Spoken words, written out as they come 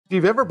If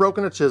you've ever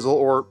broken a chisel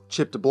or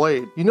chipped a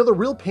blade, you know the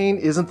real pain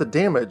isn't the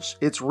damage,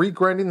 it's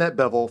regrinding that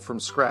bevel from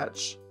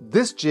scratch.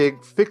 This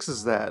jig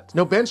fixes that.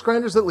 No bench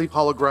grinders that leave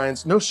hollow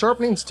grinds, no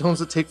sharpening stones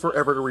that take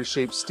forever to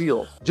reshape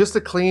steel. Just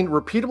a clean,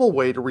 repeatable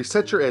way to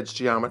reset your edge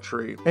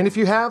geometry. And if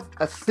you have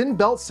a thin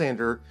belt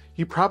sander,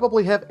 you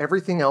probably have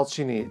everything else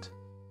you need.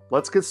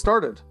 Let's get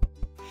started.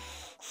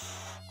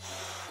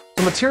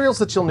 The materials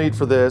that you'll need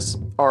for this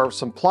are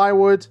some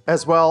plywood,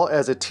 as well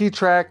as a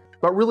T-track,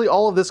 but really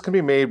all of this can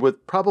be made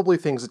with probably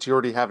things that you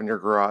already have in your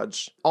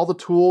garage. All the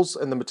tools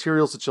and the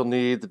materials that you'll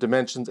need, the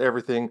dimensions,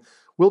 everything,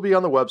 will be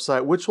on the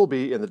website, which will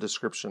be in the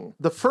description.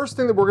 The first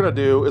thing that we're gonna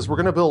do is we're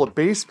gonna build a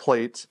base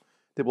plate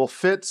that will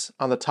fit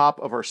on the top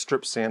of our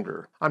strip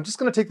sander. I'm just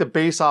gonna take the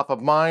base off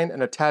of mine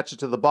and attach it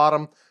to the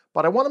bottom,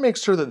 but I wanna make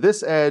sure that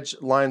this edge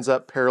lines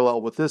up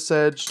parallel with this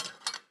edge.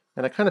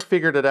 And I kind of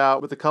figured it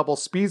out with a couple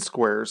speed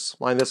squares.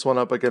 Line this one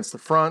up against the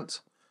front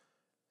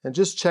and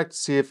just check to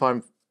see if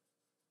I'm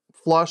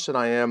flush, and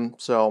I am,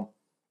 so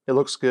it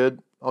looks good.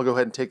 I'll go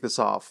ahead and take this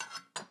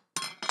off.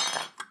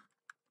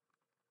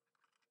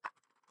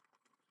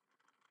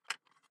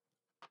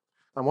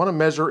 I want to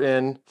measure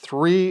in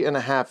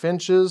 3.5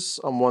 inches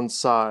on one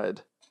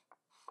side.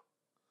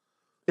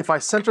 If I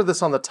center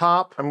this on the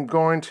top, I'm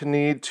going to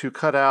need to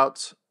cut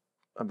out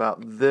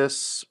about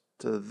this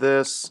to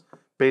this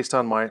based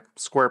on my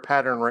square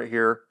pattern right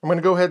here. I'm going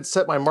to go ahead and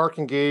set my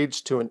marking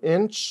gauge to 1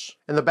 inch.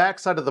 And the back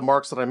side of the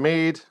marks that I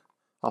made,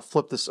 I'll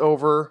flip this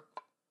over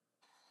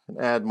and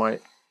add my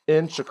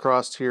inch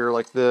across here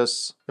like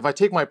this. If I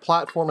take my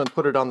platform and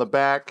put it on the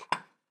back,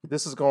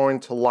 this is going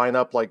to line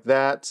up like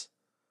that.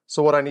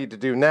 So what I need to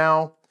do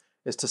now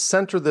is to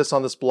center this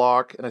on this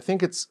block, and I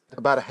think it's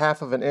about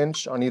 1/2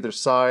 inch on either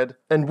side.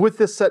 And with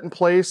this set in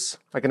place,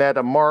 I can add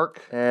a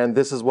mark, and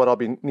this is what I'll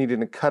be needing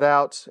to cut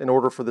out in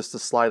order for this to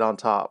slide on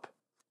top.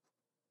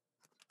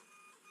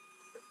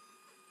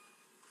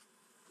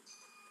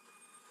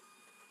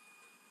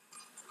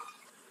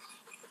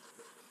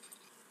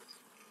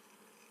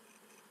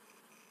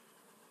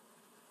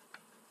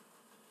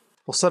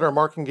 We'll set our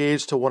marking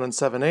gauge to 1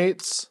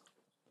 7/8,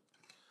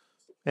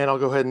 and I'll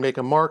go ahead and make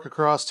a mark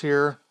across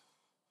here.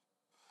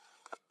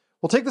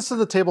 We'll take this to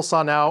the table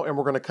saw now, and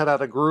we're going to cut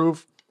out a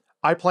groove.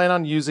 I plan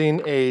on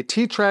using a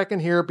T-track in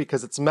here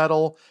because it's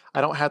metal.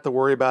 I don't have to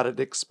worry about it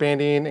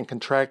expanding and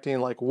contracting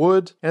like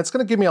wood, and it's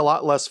going to give me a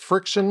lot less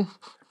friction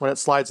when it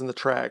slides in the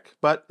track,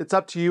 but it's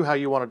up to you how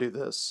you want to do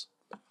this.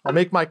 I'll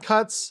make my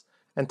cuts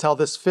until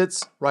this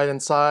fits right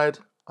inside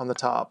on the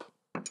top.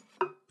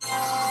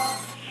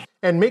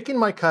 And making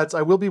my cuts,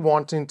 I will be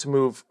wanting to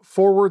move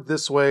forward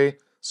this way,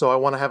 so I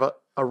want to have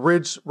a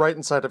ridge right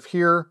inside of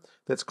here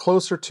that's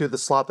closer to the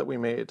slot that we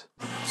made.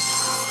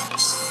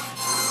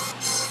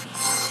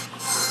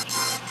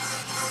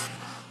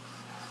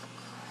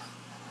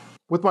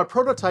 With my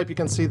prototype, you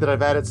can see that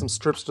I've added some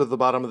strips to the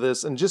bottom of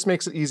this, and it just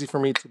makes it easy for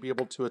me to be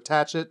able to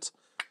attach it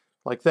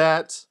like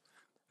that.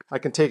 I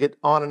can take it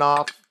on and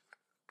off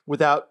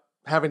without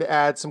having to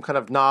add some kind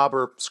of knob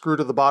or screw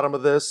to the bottom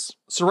of this.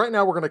 So right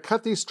now we're going to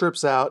cut these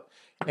strips out,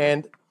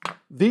 and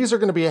these are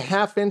going to be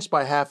 1/2 inch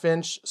by 1/2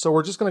 inch. So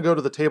we're just going to go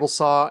to the table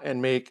saw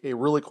and make a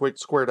really quick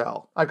square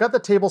dowel. I've got the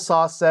table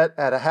saw set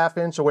at 1/2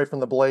 inch away from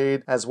the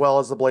blade, as well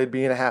as the blade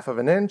being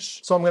 1/2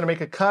 inch. So I'm going to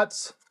make a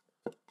cut,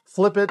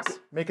 flip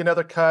it, make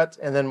another cut,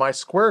 and then my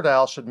square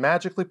dowel should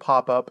magically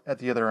pop up at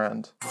the other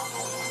end.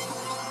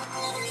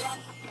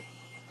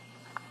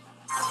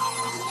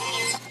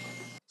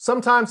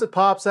 Sometimes it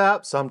pops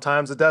out,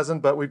 sometimes it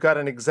doesn't, but we've got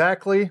an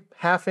exactly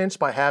 1/2 inch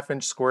by 1/2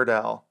 inch square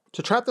dowel.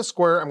 To trap the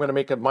square, I'm going to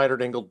make a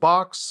mitered angled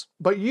box,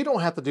 but you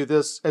don't have to do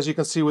this. As you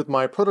can see with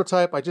my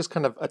prototype, I just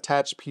kind of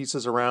attached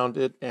pieces around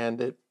it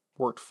and it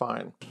worked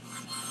fine. If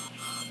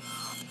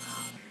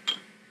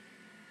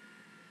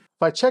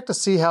I check to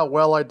see how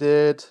well I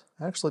did,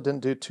 I actually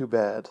didn't do too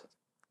bad.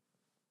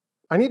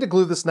 I need to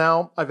glue this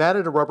now. I've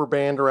added a rubber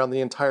band around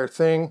the entire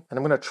thing, and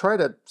I'm going to try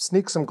to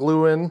sneak some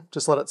glue in,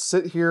 just let it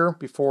sit here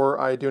before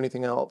I do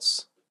anything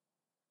else.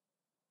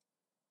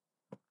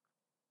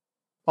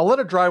 I'll let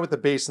it dry with the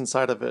base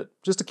inside of it,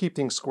 just to keep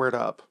things squared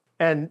up.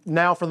 And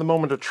now for the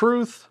moment of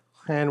truth,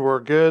 and we're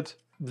good.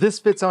 This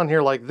fits on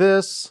here like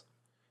this.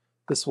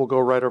 This will go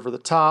right over the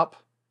top.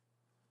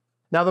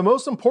 Now the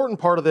most important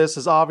part of this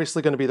is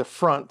obviously going to be the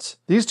front.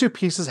 These two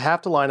pieces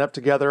have to line up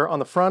together. On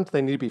the front,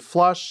 they need to be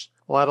flush.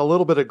 I'll add a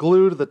little bit of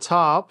glue to the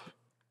top.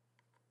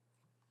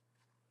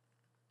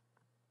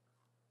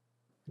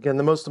 Again,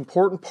 the most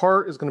important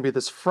part is going to be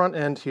this front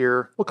end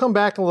here. We'll come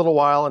back in a little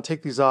while and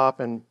take these off,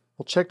 and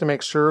we'll check to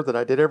make sure that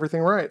I did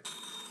everything right.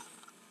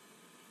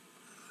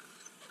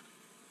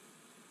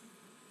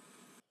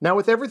 Now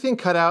with everything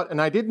cut out,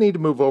 and I did need to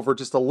move over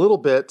just a little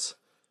bit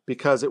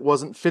because it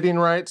wasn't fitting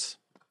right,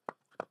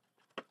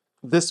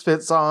 this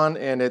fits on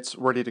and it's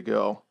ready to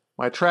go.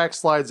 My track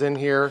slides in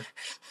here,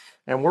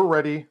 and we're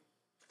ready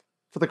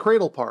for the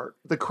cradle part.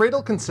 The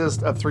cradle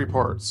consists of 3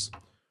 parts.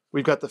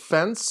 We've got the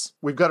fence,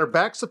 we've got our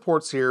back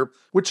supports here,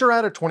 which are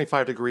at a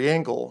 25-degree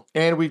angle,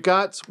 and we've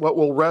got what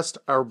we'll rest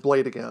our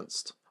blade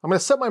against. I'm going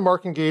to set my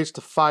marking gauge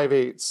to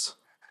 5/8.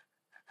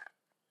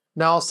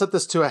 Now I'll set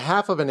this to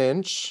 1/2 of an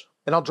inch,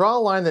 and I'll draw a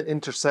line that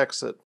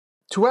intersects it.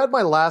 To add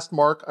my last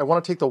mark, I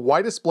want to take the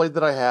widest blade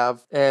that I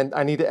have, and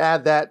I need to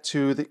add that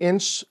to the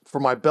inch for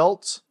my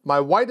belt. My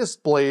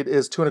widest blade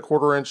is 2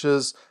 1/4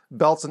 inches,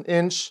 belt's an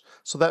inch,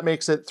 so that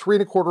makes it 3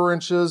 1/4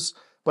 inches,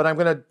 but I'm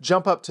gonna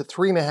jump up to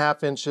 3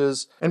 1/2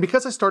 inches, and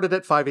because I started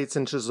at 5/8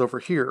 inches over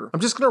here, I'm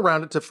just gonna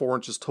round it to 4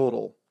 inches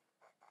total.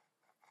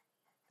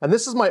 And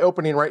this is my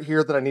opening right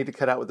here that I need to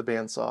cut out with the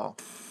bandsaw.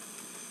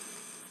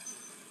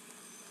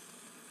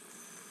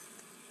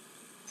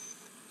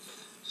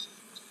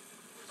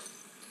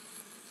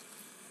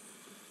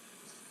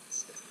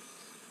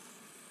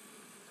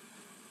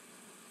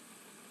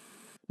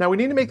 Now we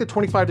need to make the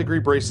 25-degree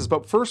braces,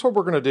 but first what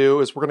we're gonna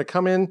do is we're gonna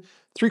come in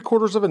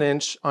 3/4 of an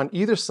inch on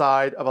either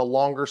side of a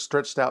longer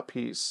stretched out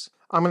piece.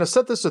 I'm gonna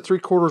set this to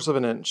 3/4 of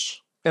an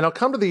inch, and I'll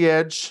come to the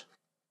edge,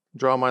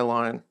 draw my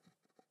line.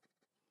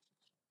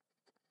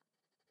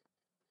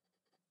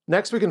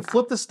 Next we can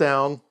flip this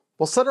down.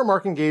 We'll set our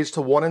marking gauge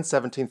to 1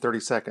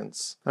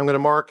 17/32. I'm gonna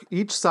mark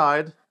each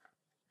side,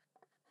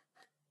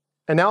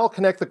 and now I'll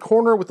connect the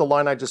corner with the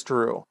line I just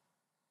drew.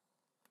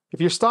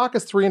 If your stock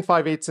is 3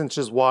 5/8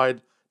 inches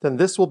wide, then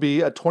this will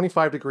be a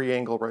 25-degree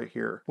angle right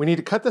here. We need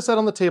to cut this out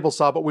on the table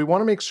saw, but we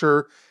want to make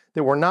sure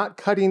that we're not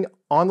cutting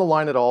on the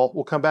line at all.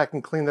 We'll come back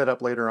and clean that up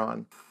later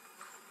on.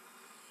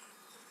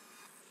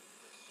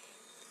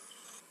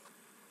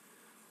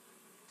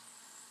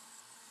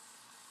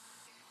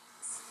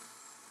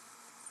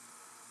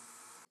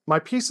 My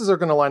pieces are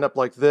going to line up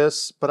like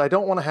this, but I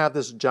don't want to have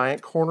this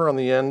giant corner on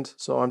the end,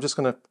 so I'm just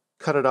going to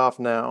cut it off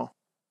now.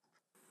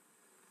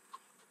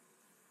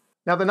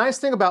 Now the nice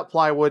thing about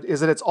plywood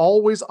is that it's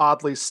always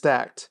oddly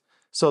stacked.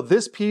 So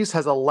this piece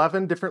has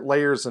 11 different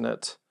layers in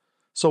it.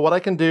 So what I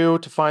can do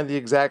to find the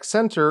exact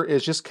center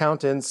is just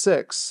count in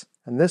 6.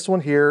 And this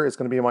one here is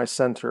going to be my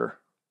center.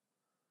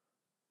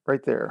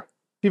 Right there.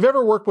 If you've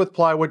ever worked with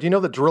plywood, you know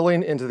that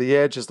drilling into the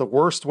edge is the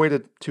worst way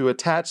to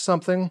attach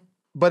something.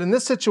 But in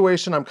this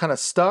situation, I'm kind of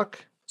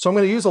stuck. So I'm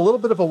going to use a little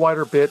bit of a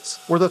wider bit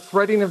where the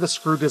threading of the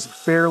screw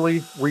just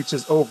barely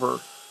reaches over.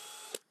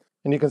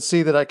 And you can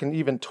see that I can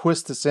even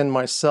twist this in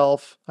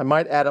myself. I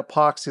might add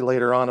epoxy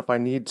later on if I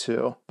need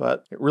to,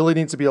 but it really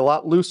needs to be a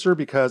lot looser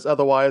because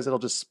otherwise it'll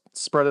just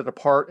spread it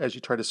apart as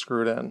you try to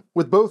screw it in.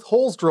 With both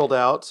holes drilled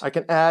out, I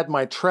can add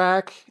my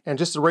track, and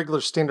just a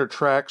regular standard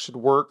track should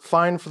work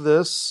fine for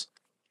this.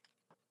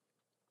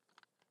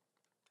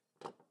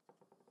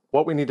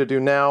 What we need to do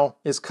now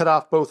is cut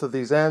off both of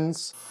these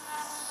ends.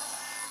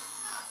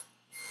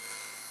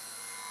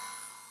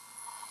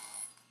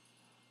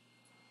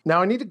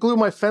 Now I need to glue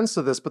my fence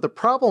to this, but the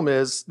problem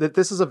is that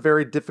this is a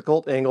very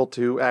difficult angle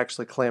to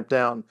actually clamp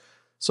down.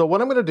 So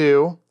what I'm going to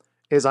do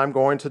is I'm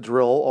going to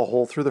drill a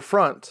hole through the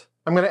front.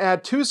 I'm going to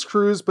add 2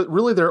 screws, but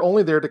really they're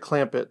only there to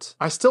clamp it.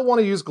 I still want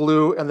to use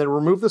glue and then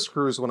remove the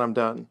screws when I'm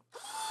done.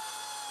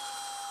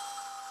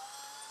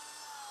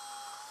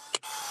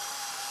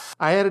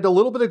 I added a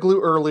little bit of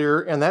glue earlier,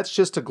 and that's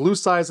just to glue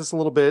size this a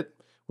little bit,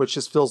 which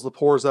just fills the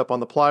pores up on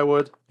the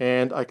plywood.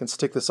 And I can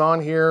stick this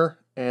on here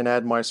and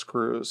add my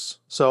screws.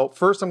 So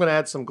first I'm going to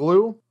add some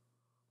glue.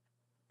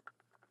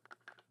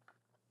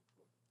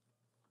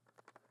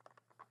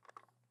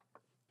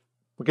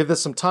 We'll give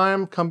this some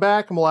time, come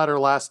back, and we'll add our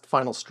last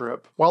final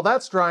strip. While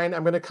that's drying,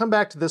 I'm going to come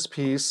back to this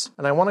piece,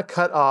 and I want to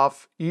cut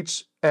off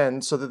each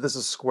end so that this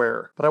is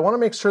square. But I want to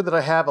make sure that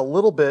I have a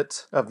little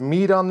bit of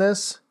meat on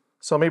this,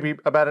 so maybe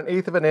about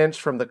 1/8 of an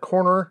inch from the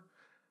corner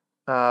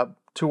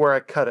to where I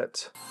cut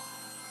it.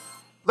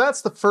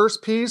 That's the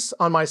first piece.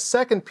 On my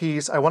second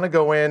piece, I want to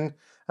go in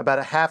about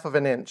 1/2 of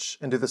an inch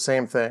and do the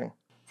same thing.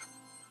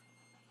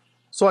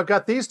 So I've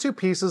got these 2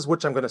 pieces,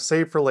 which I'm going to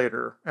save for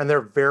later, and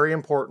they're very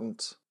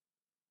important.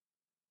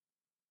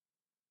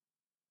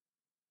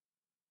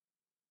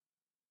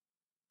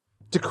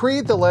 To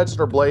create the ledge that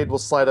our blade will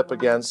slide up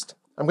against,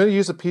 I'm going to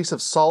use a piece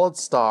of solid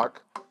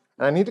stock,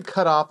 and I need to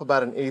cut off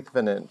about 1/8 of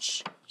an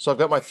inch. So I've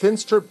got my thin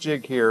strip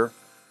jig here,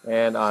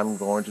 and I'm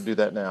going to do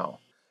that now.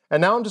 And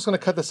now I'm just going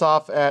to cut this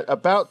off at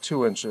about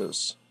 2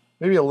 inches,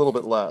 maybe a little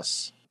bit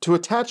less. To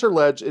attach your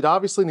ledge, it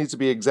obviously needs to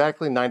be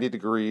exactly 90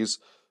 degrees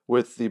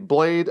with the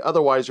blade,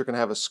 otherwise you're going to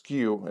have a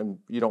skew, and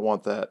you don't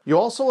want that. You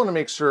also want to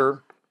make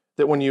sure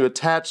that when you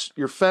attach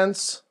your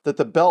fence, that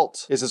the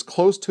belt is as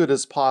close to it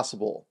as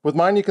possible. With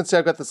mine, you can see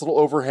I've got this little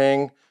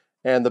overhang,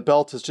 and the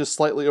belt is just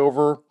slightly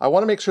over. I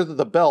want to make sure that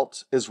the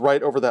belt is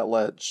right over that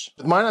ledge.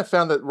 With mine, I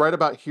found that right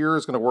about here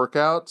is going to work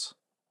out.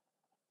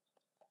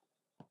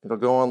 It'll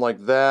go on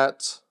like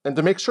that. And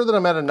to make sure that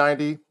I'm at a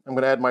 90, I'm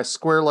going to add my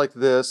square like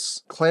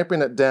this,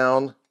 clamping it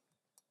down.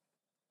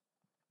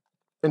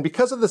 And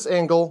because of this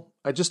angle,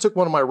 I just took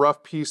one of my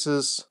rough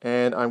pieces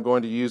and I'm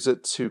going to use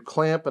it to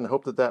clamp and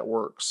hope that that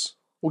works.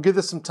 We'll give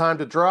this some time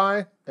to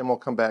dry and we'll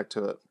come back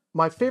to it.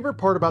 My favorite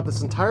part about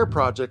this entire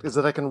project is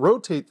that I can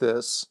rotate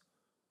this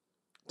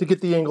to get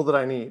the angle that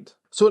I need.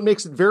 So it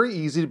makes it very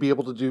easy to be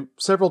able to do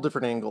several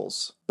different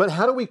angles. But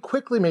how do we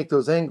quickly make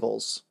those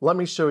angles? Let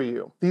me show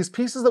you. These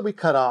pieces that we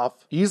cut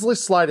off easily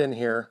slide in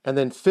here and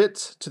then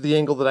fit to the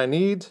angle that I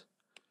need.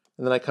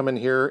 And then I come in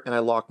here and I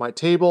lock my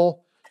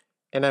table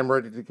and I'm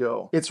ready to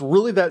go. It's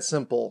really that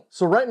simple.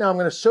 So right now I'm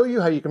going to show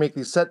you how you can make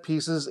these set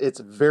pieces. It's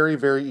very,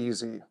 very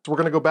easy. So we're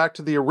going to go back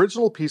to the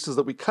original pieces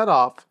that we cut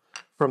off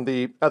from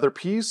the other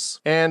piece,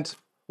 and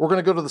we're going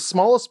to go to the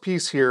smallest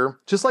piece here.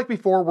 Just like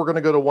before, we're going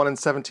to go to 1 in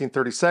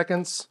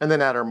 17/32, and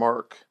then add our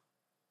mark.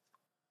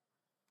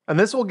 And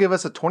this will give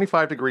us a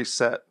 25-degree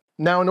set.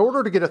 Now, in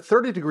order to get a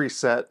 30-degree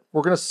set,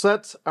 we're going to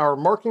set our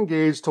marking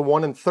gauge to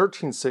 1 in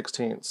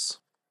 13/16.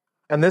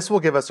 And this will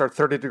give us our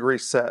 30-degree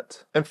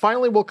set. And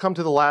finally, we'll come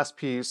to the last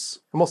piece,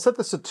 and we'll set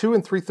this to 2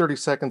 in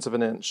 3/32 of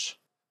an inch.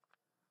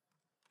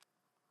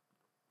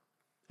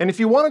 And if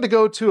you wanted to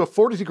go to a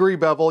 40-degree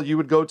bevel, you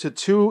would go to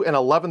 2 in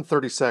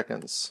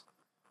 11/32.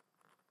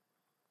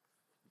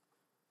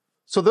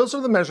 So those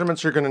are the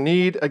measurements you're going to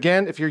need,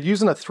 again, if you're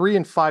using a 3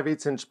 and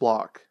 5/8 inch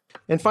block.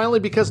 And finally,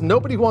 because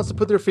nobody wants to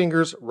put their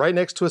fingers right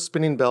next to a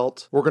spinning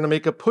belt, we're going to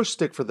make a push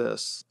stick for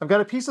this. I've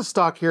got a piece of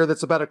stock here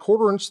that's about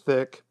 1/4 inch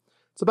thick.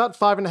 It's about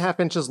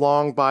 5.5 inches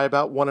long by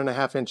about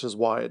 1.5 inches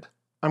wide.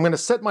 I'm going to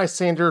set my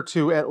sander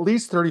to at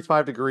least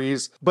 35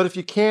 degrees, but if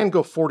you can,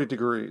 go 40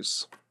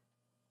 degrees.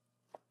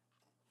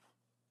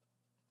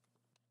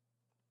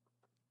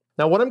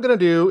 Now what I'm going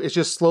to do is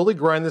just slowly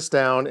grind this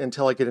down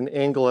until I get an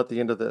angle at the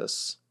end of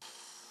this.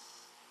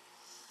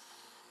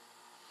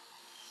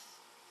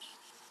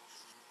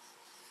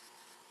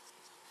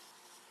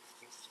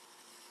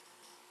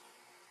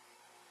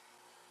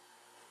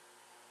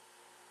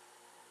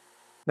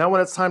 Now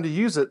when it's time to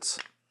use it,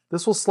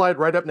 this will slide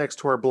right up next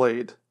to our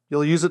blade.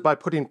 You'll use it by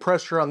putting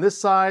pressure on this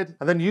side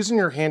and then using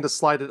your hand to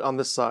slide it on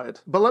this side.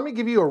 But let me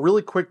give you a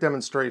really quick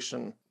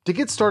demonstration. To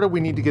get started,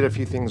 we need to get a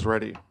few things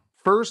ready.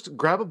 First,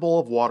 grab a bowl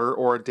of water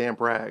or a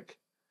damp rag.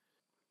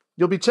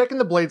 You'll be checking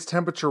the blade's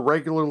temperature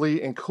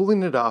regularly and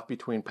cooling it off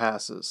between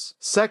passes.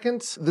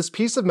 Second, this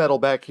piece of metal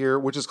back here,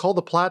 which is called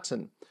the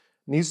platen,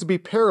 needs to be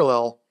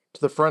parallel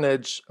to the front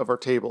edge of our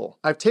table.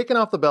 I've taken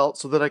off the belt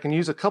so that I can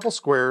use a couple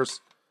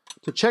squares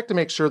to check to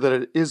make sure that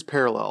it is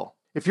parallel.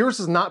 If yours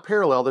is not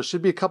parallel, there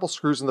should be a couple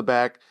screws in the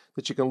back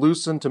that you can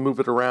loosen to move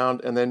it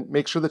around, and then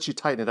make sure that you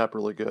tighten it up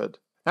really good.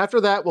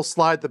 After that, we'll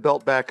slide the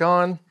belt back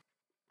on.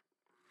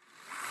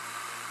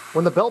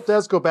 When the belt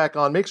does go back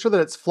on, make sure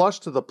that it's flush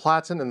to the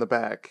platen in the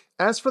back.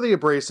 As for the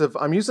abrasive,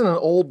 I'm using an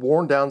old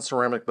worn down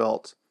ceramic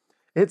belt.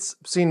 It's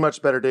seen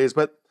much better days,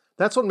 but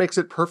that's what makes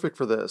it perfect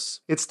for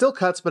this. It still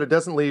cuts, but it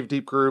doesn't leave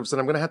deep grooves, and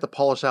I'm going to have to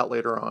polish out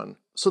later on.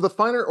 So the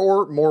finer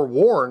or more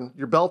worn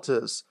your belt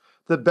is,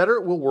 the better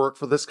it will work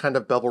for this kind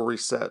of bevel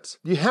reset.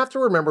 You have to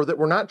remember that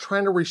we're not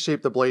trying to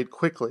reshape the blade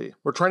quickly.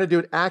 We're trying to do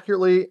it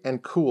accurately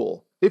and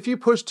cool. If you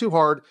push too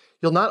hard,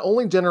 you'll not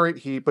only generate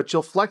heat, but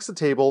you'll flex the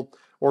table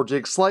or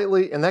jig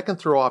slightly, and that can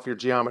throw off your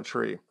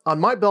geometry. On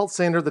my belt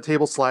sander, the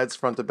table slides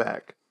front to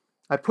back.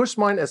 I push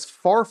mine as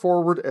far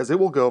forward as it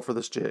will go for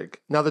this jig.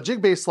 Now the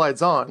jig base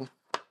slides on,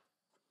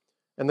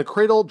 and the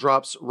cradle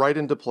drops right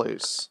into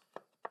place.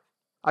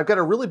 I've got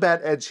a really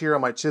bad edge here on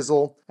my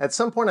chisel. At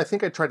some point, I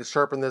think I tried to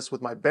sharpen this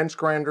with my bench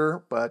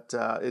grinder, but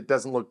it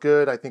doesn't look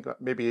good. I think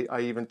maybe I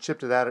even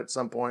chipped it out at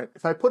some point.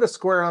 If I put a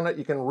square on it,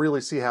 you can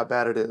really see how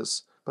bad it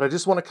is. But I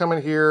just want to come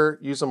in here,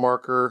 use a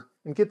marker,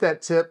 and get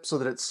that tip so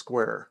that it's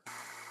square.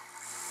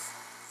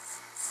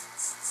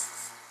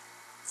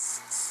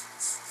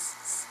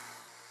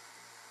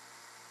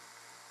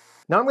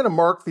 Now I'm going to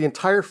mark the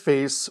entire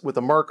face with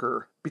a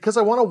marker because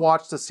I want to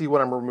watch to see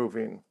what I'm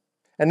removing.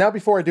 And now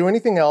before I do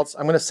anything else,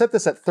 I'm going to set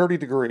this at 30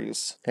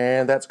 degrees,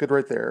 and that's good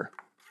right there.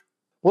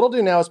 What I'll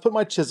do now is put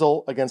my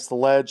chisel against the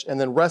ledge and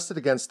then rest it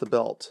against the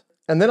belt.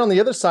 And then on the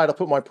other side, I'll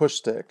put my push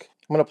stick.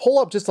 I'm going to pull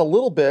up just a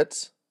little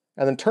bit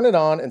and then turn it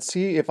on and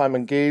see if I'm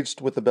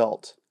engaged with the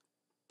belt.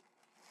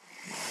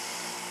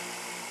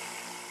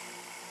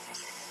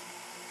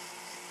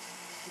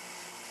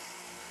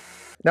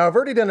 Now I've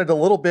already done it a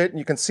little bit, and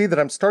you can see that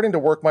I'm starting to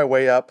work my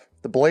way up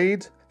the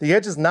blade. The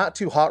edge is not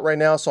too hot right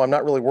now, so I'm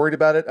not really worried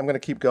about it. I'm going to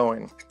keep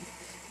going.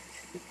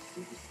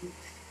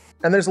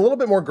 And there's a little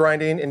bit more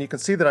grinding, and you can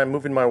see that I'm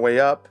moving my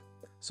way up.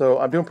 So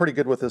I'm doing pretty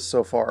good with this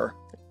so far.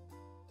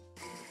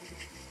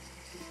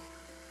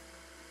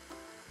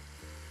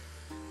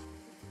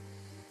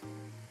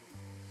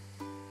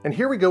 And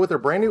here we go with our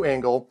brand new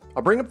angle.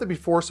 I'll bring up the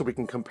before so we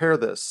can compare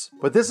this.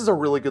 But this is a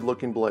really good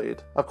looking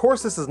blade. Of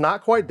course, this is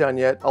not quite done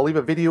yet. I'll leave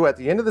a video at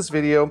the end of this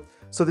video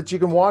so that you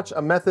can watch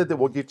a method that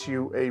will get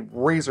you a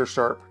razor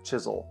sharp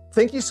chisel.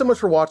 Thank you so much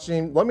for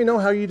watching. Let me know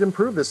how you'd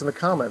improve this in the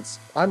comments.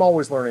 I'm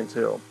always learning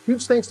too.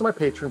 Huge thanks to my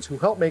patrons who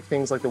help make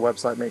things like the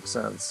website make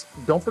sense.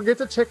 Don't forget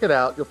to check it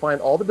out. You'll find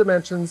all the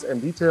dimensions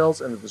and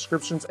details in the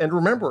descriptions. And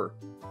remember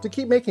to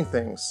keep making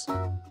things.